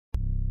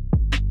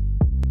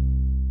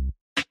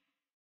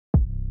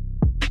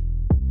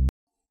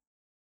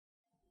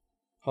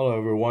Hello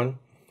everyone,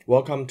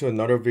 welcome to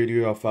another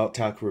video of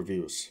tech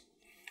reviews.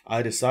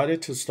 I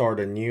decided to start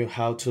a new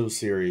how-to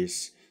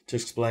series to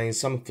explain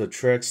some of the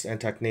tricks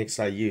and techniques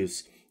I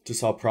use to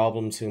solve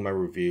problems in my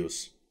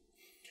reviews.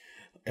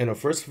 In the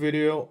first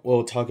video,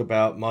 we'll talk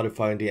about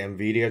modifying the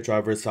Nvidia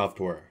driver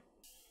software.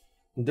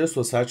 This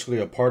was actually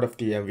a part of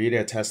the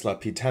Nvidia Tesla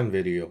P10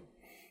 video,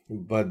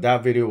 but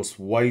that video was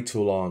way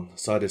too long,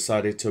 so I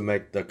decided to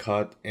make the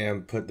cut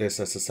and put this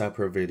as a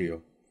separate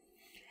video.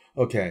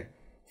 Okay,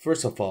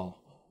 first of all,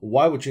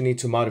 why would you need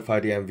to modify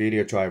the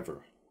Nvidia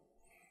driver?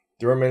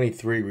 There are mainly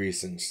three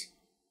reasons.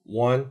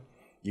 One,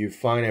 you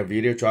find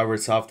Nvidia driver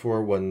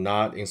software will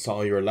not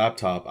install on your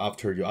laptop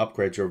after you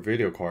upgrade your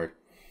video card,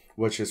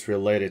 which is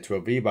related to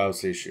a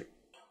VBIOS issue.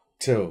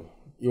 Two,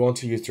 you want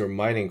to use your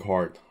mining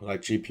card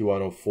like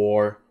GP104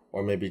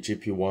 or maybe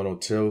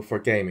GP102 for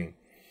gaming,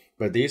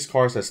 but these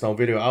cards has no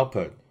video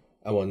output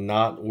and will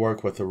not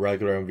work with a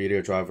regular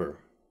Nvidia driver.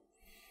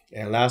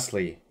 And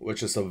lastly,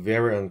 which is a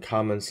very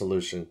uncommon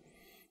solution,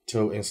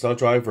 to install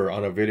driver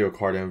on a video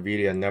card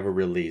Nvidia never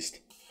released.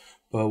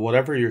 But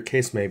whatever your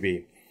case may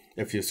be,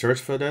 if you search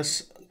for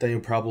this, then you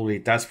probably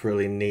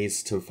desperately need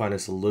to find a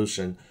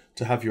solution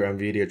to have your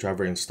Nvidia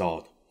driver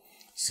installed.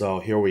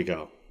 So here we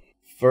go.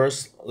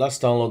 First, let's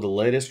download the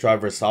latest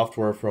driver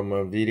software from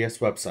Nvidia's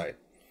website,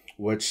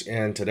 which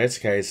in today's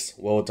case,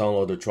 we'll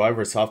download the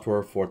driver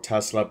software for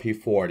Tesla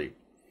P40.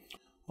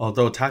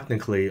 Although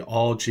technically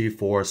all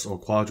GeForce or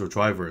Quadro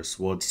drivers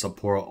would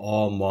support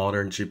all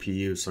modern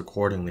GPUs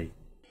accordingly,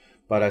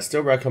 but I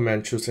still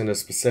recommend choosing the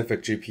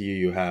specific GPU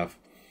you have,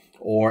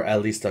 or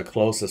at least the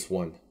closest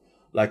one.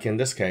 Like in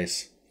this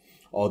case,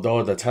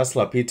 although the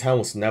Tesla P10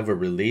 was never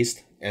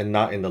released and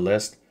not in the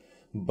list,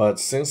 but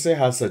since it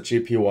has a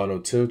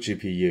GP102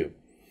 GPU,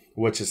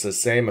 which is the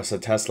same as the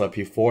Tesla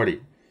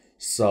P40,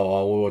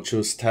 so we will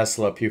choose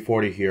Tesla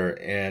P40 here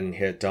and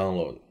hit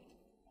download.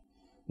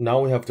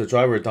 Now we have the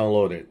driver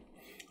downloaded.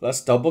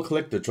 Let's double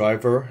click the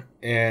driver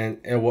and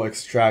it will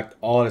extract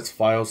all its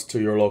files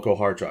to your local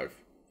hard drive.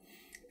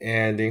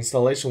 And the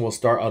installation will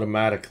start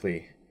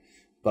automatically.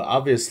 But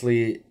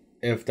obviously,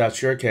 if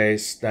that's your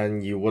case,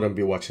 then you wouldn't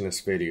be watching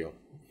this video.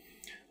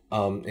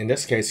 In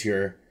this case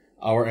here,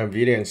 our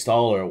Nvidia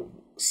installer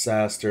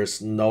says there's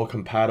no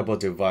compatible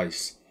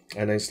device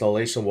and the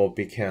installation will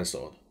be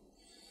cancelled.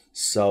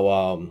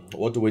 So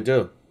what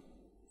do?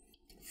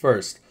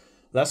 First,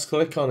 let's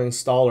click on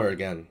installer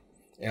again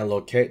and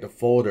locate the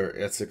folder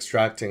it's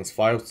extracting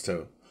files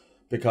to,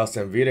 because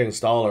the Nvidia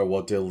installer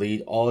will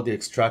delete all the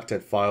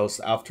extracted files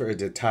after it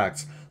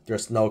detects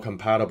there's no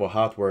compatible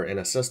hardware in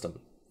the system.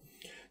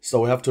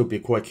 So we have to be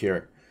quick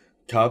here.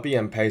 Copy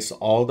and paste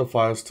all the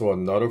files to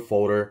another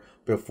folder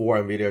before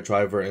Nvidia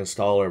driver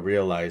installer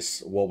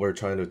realizes what we're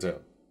trying to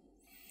do.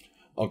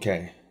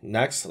 Okay,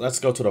 next let's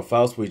go to the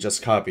files we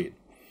just copied.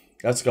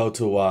 Let's go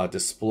to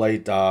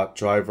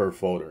display.driver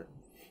folder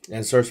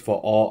and search for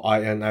all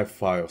INF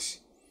files.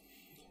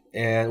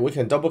 And we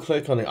can double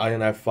click on the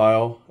INF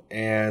file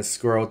and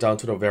scroll down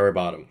to the very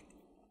bottom.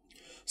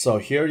 So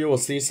here you will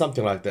see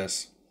something like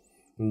this.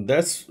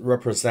 This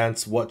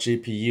represents what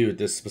GPU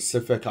this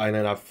specific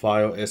INF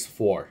file is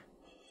for.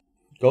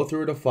 Go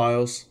through the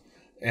files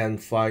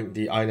and find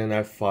the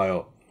INF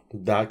file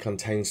that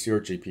contains your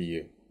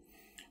GPU.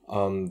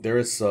 There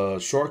is a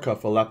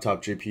shortcut for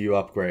laptop GPU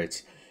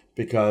upgrades,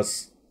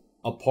 because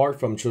apart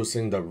from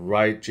choosing the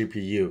right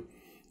GPU,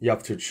 you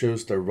have to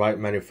choose the right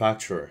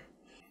manufacturer.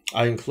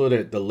 I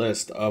included the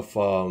list of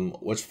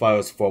which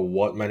files for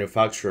what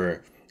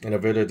manufacturer in the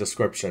video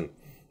description.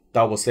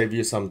 That will save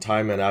you some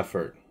time and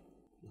effort.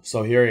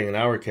 So here in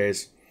our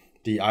case,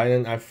 the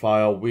INF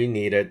file we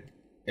needed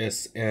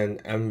is in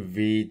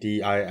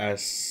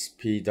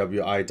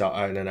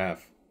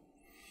mvdispwi.inf.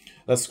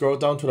 Let's scroll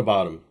down to the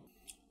bottom.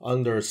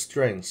 Under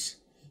strings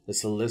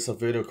is a list of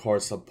video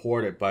cards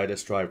supported by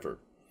this driver.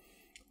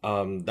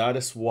 That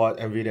is what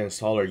Nvidia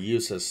installer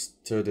uses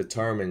to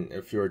determine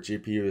if your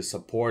GPU is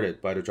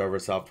supported by the driver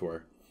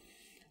software.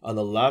 On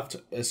the left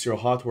is your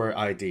hardware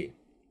ID.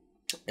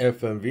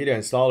 If Nvidia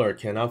installer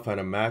cannot find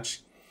a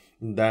match,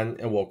 then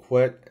it will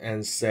quit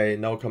and say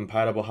no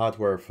compatible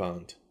hardware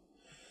found.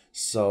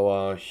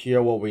 So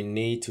here what we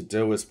need to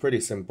do is pretty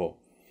simple.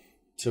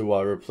 To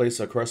replace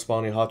a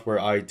corresponding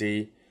hardware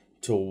ID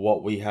to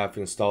what we have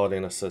installed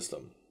in the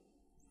system.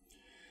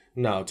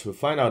 Now to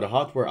find out the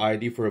hardware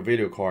ID for a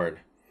video card,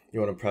 you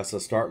want to press the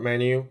Start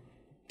menu,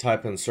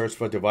 type in Search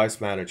for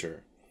Device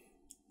Manager,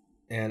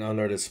 and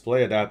under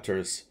Display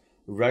Adapters,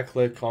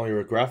 right-click on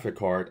your graphic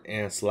card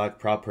and select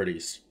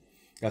Properties.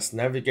 Let's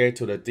navigate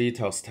to the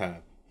Details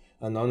tab,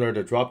 and under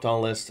the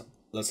drop-down list,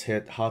 let's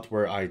hit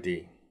Hardware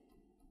ID.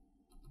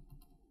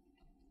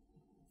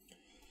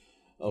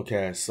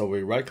 Okay, so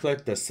we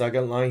right-click the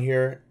second line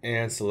here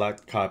and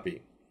select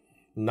Copy.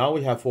 Now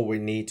we have what we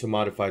need to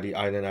modify the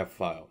INF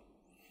file.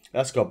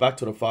 Let's go back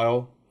to the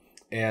file,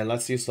 and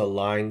let's use the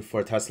line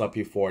for Tesla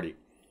P40.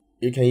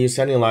 You can use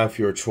any line of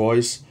your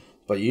choice,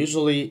 but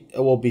usually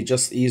it will be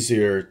just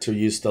easier to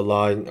use the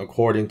line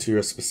according to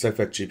your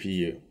specific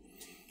GPU.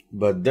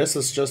 But this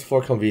is just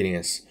for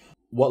convenience.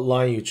 what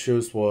line you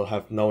choose will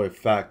have no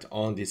effect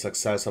on the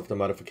success of the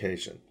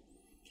modification.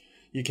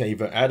 You can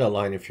even add a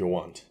line if you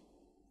want.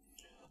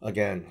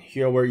 Again,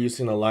 here we're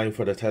using a line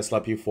for the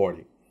Tesla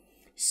P40.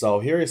 So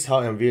here is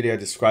how Nvidia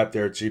described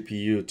their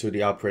GPU to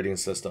the operating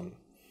system.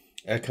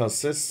 It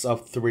consists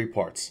of 3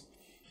 parts.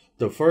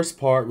 The first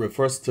part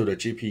refers to the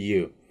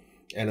GPU,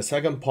 and the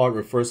second part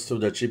refers to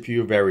the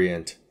GPU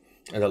variant,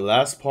 and the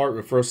last part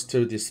refers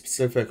to the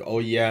specific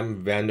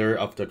OEM vendor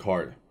of the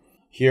card.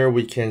 Here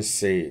we can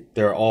see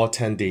they're all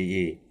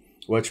 10DE,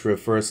 which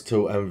refers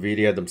to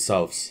Nvidia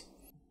themselves.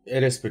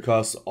 It is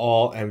because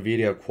all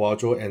Nvidia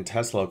Quadro and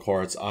Tesla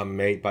cards are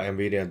made by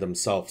Nvidia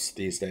themselves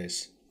these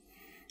days.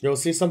 You'll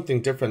see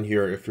something different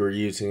here if you're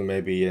using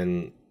maybe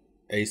an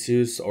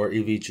Asus or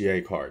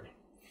EVGA card.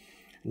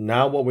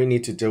 Now what we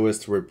need to do is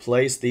to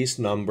replace these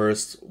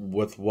numbers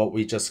with what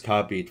we just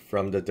copied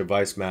from the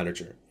device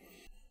manager.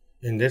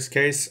 In this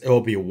case, it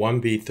will be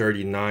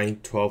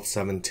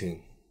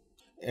 1B391217.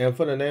 And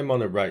for the name on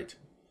the right,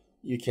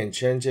 you can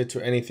change it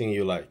to anything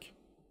you like.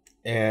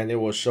 And it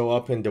will show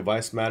up in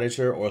device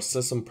manager or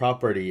system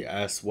property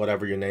as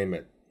whatever you name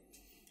it.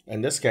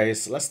 In this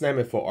case, let's name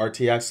it for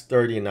RTX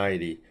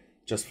 3090,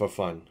 just for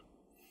fun.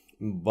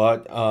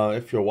 But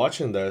if you're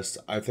watching this,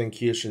 I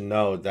think you should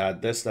know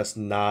that this does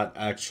not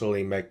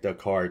actually make the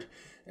card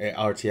a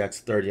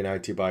RTX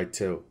 3090 by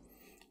 2.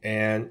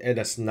 And it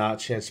does not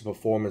change the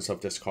performance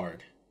of this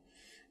card.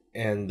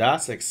 And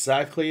that's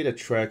exactly the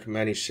trick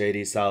many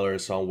shady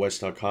sellers on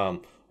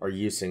Wish.com are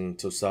using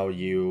to sell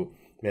you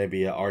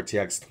maybe a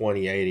RTX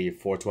 2080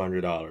 for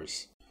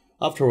 $200.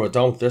 After we're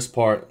done with this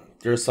part,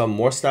 there's some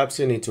more steps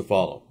you need to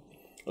follow.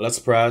 Let's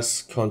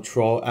press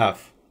Ctrl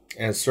F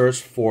and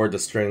search for the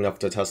string of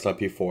the Tesla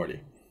P40.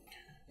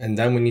 And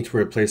then we need to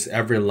replace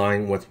every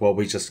line with what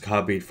we just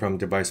copied from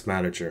Device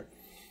Manager.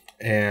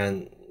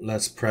 And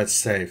let's press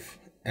Save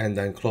and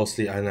then close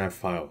the INF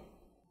file.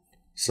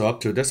 So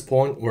up to this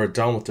point, we're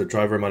done with the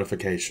driver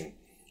modification.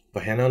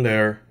 But hang on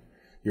there,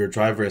 your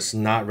driver is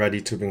not ready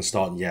to be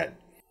installed yet.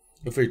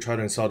 If we try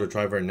to install the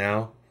driver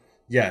now,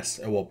 yes,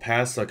 it will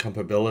pass the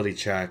compatibility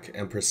check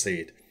and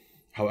proceed.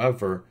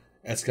 However,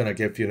 it's going to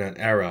give you an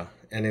error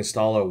and the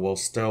installer will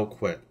still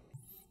quit.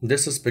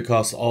 This is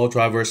because all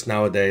drivers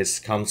nowadays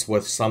comes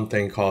with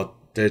something called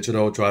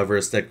digital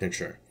driver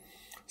signature.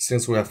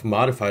 Since we have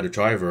modified the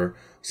driver,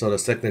 so the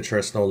signature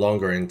is no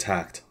longer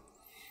intact.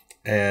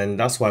 And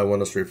that's why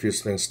Windows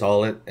refuses to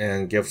install it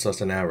and gives us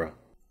an error.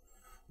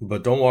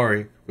 But don't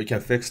worry, we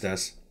can fix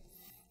this.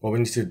 What we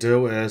need to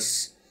do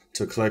is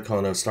to click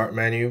on the Start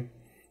menu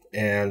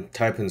and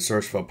type in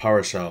search for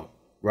PowerShell.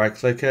 Right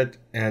click it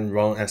and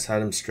run as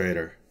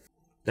administrator.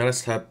 Then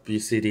let's type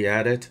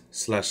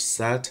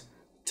bcdedit/set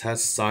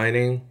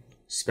testsigning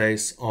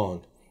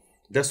 -on.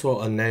 This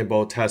will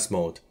enable test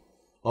mode.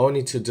 All we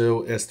need to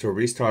do is to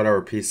restart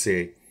our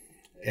PC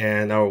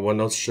and our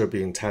Windows should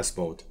be in test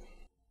mode.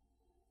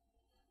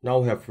 Now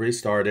we have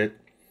restarted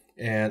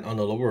and on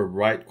the lower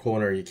right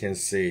corner you can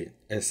see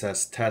it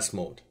says test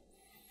mode.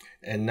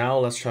 And now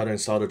let's try to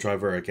install the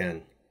driver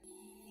again.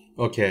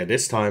 Okay,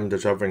 this time the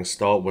driver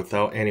installed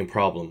without any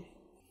problem.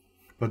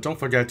 But don't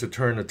forget to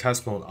turn the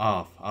test mode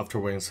off after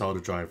we install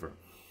the driver.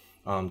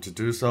 To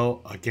do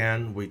so,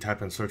 again, we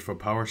type in search for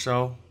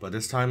PowerShell, but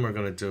this time we're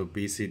going to do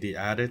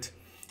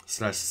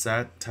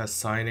bcdedit/set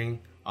testsigning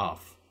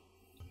off.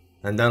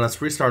 And then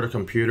let's restart the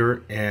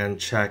computer and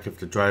check if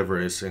the driver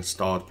is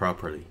installed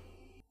properly.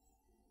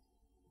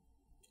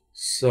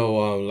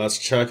 So let's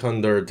check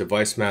under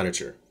Device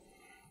Manager.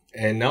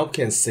 And now we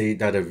can see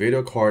that the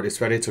video card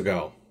is ready to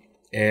go.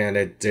 And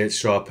it did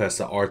show up as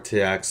the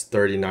RTX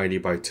 3090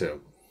 by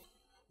 2.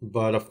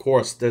 But of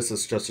course, this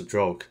is just a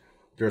joke.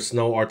 There's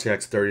no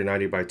RTX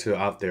 3090 by 2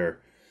 out there,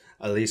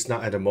 at least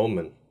not at the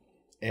moment.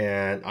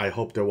 And I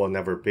hope there will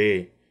never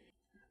be.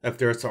 If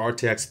there's an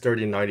RTX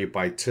 3090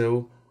 by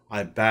 2,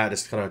 I bet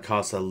it's gonna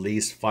cost at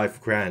least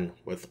 $5,000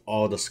 with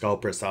all the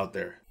scalpers out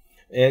there.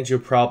 And you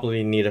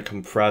probably need a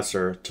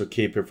compressor to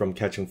keep it from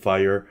catching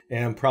fire,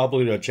 and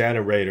probably a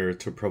generator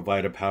to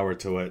provide the power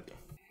to it.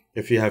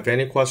 If you have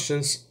any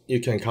questions, you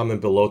can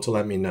comment below to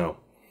let me know.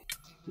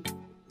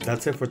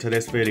 That's it for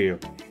today's video.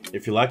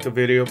 If you liked the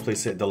video,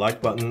 please hit the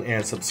like button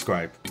and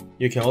subscribe.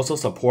 You can also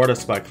support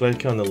us by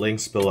clicking on the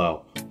links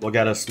below. We'll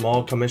get a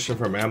small commission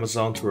from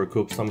Amazon to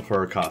recoup some of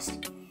our costs.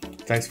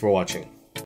 Thanks for watching.